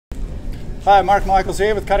Hi, Mark Michaels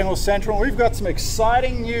here with Cutting Horse Central. We've got some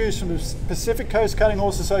exciting news from the Pacific Coast Cutting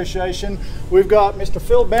Horse Association. We've got Mr.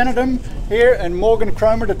 Phil Benedum here and Morgan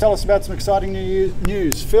Cromer to tell us about some exciting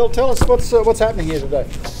news. Phil, tell us what's happening here today.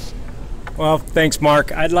 Well, thanks,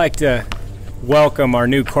 Mark. I'd like to welcome our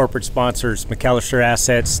new corporate sponsors, McAlister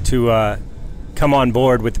Assets, to come on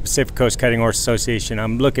board with the Pacific Coast Cutting Horse Association.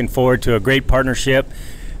 I'm looking forward to a great partnership.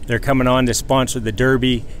 They're coming on to sponsor the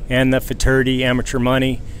Derby and the Futurity Amateur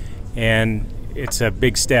Money, and it's a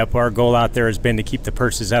big step. Our goal out there has been to keep the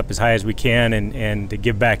purses up as high as we can and to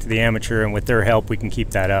give back to the amateur, and with their help we can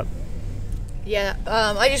keep that up. Yeah,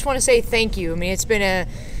 I just want to say thank you. I mean, it's been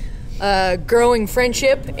a growing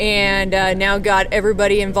friendship, and now got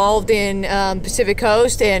everybody involved in Pacific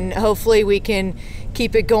Coast, and hopefully we can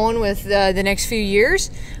keep it going with the next few years.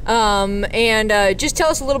 Just tell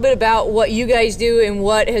us a little bit about what you guys do and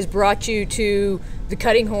what has brought you to the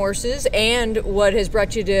cutting horses and what has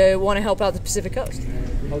brought you to want to help out the Pacific Coast.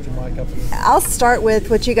 Hold your mic up. I'll start with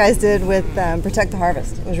what you guys did with Protect the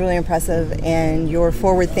Harvest. It was really impressive, and your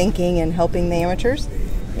forward thinking and helping the amateurs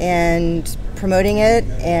and promoting it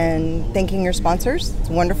and thanking your sponsors. It's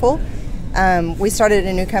wonderful. We started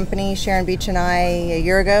a new company, Sharon Beach and I, a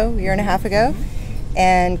year and a half ago,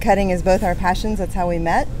 and cutting is both our passions. That's how we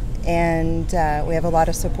met, and we have a lot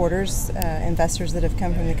of supporters, investors that have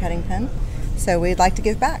come from the cutting pen, so we'd like to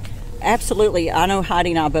give back. Absolutely. I know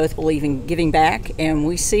Heidi and I both believe in giving back, and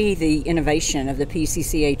we see the innovation of the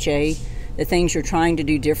PCCHA, the things you're trying to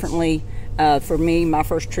do differently. For me, my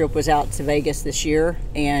first trip was out to Vegas this year,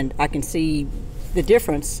 and I can see the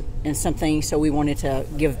difference in some things, so we wanted to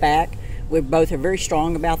give back. We both are very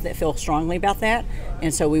strong about that, feel strongly about that,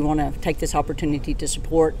 and so we want to take this opportunity to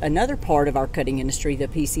support another part of our cutting industry, the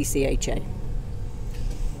PCCHA.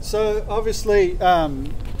 So obviously,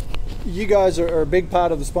 you guys are a big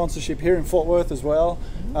part of the sponsorship here in Fort Worth as well,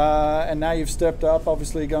 and now you've stepped up,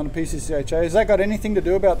 obviously going to PCCHA. Has that got anything to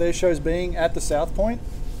do about their shows being at the South Point?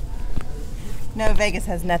 No, Vegas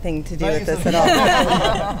has nothing to do with this at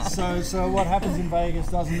all. So what happens in Vegas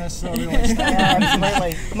doesn't necessarily always stay.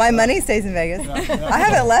 Absolutely. My money stays in Vegas. I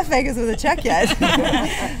haven't left Vegas with a check yet.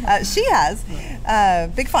 She has.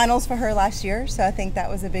 Big finals for her last year, so I think that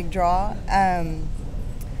was a big draw.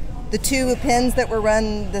 The two pins that were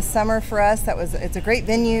run this summer for us, it's a great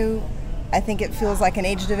venue. I think it feels like an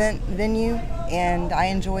aged event venue, and I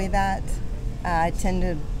enjoy that. I tend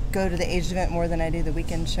to go to the aged event more than I do the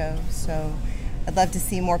weekend show, so I'd love to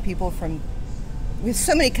see more people we have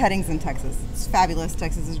so many cuttings in Texas. It's fabulous.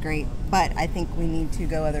 Texas is great, but I think we need to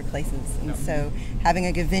go other places. And so having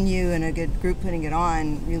a good venue and a good group putting it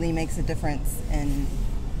on really makes a difference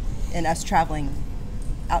in us traveling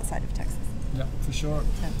outside of Texas. Yeah, for sure.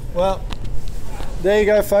 So. Well, there you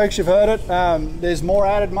go, folks. You've heard it. There's more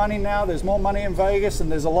added money now. There's more money in Vegas,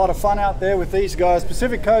 and there's a lot of fun out there with these guys.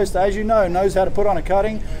 Pacific Coast, as you know, knows how to put on a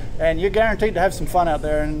cutting, and you're guaranteed to have some fun out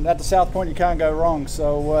there. And at the South Point, you can't go wrong.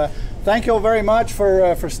 So thank you all very much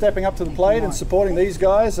for stepping up to the plate and supporting these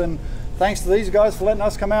guys. And thanks to these guys for letting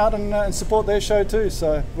us come out and support their show too.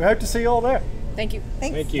 So we hope to see you all there. Thank you.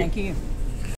 Thanks. Thank you. Thank you.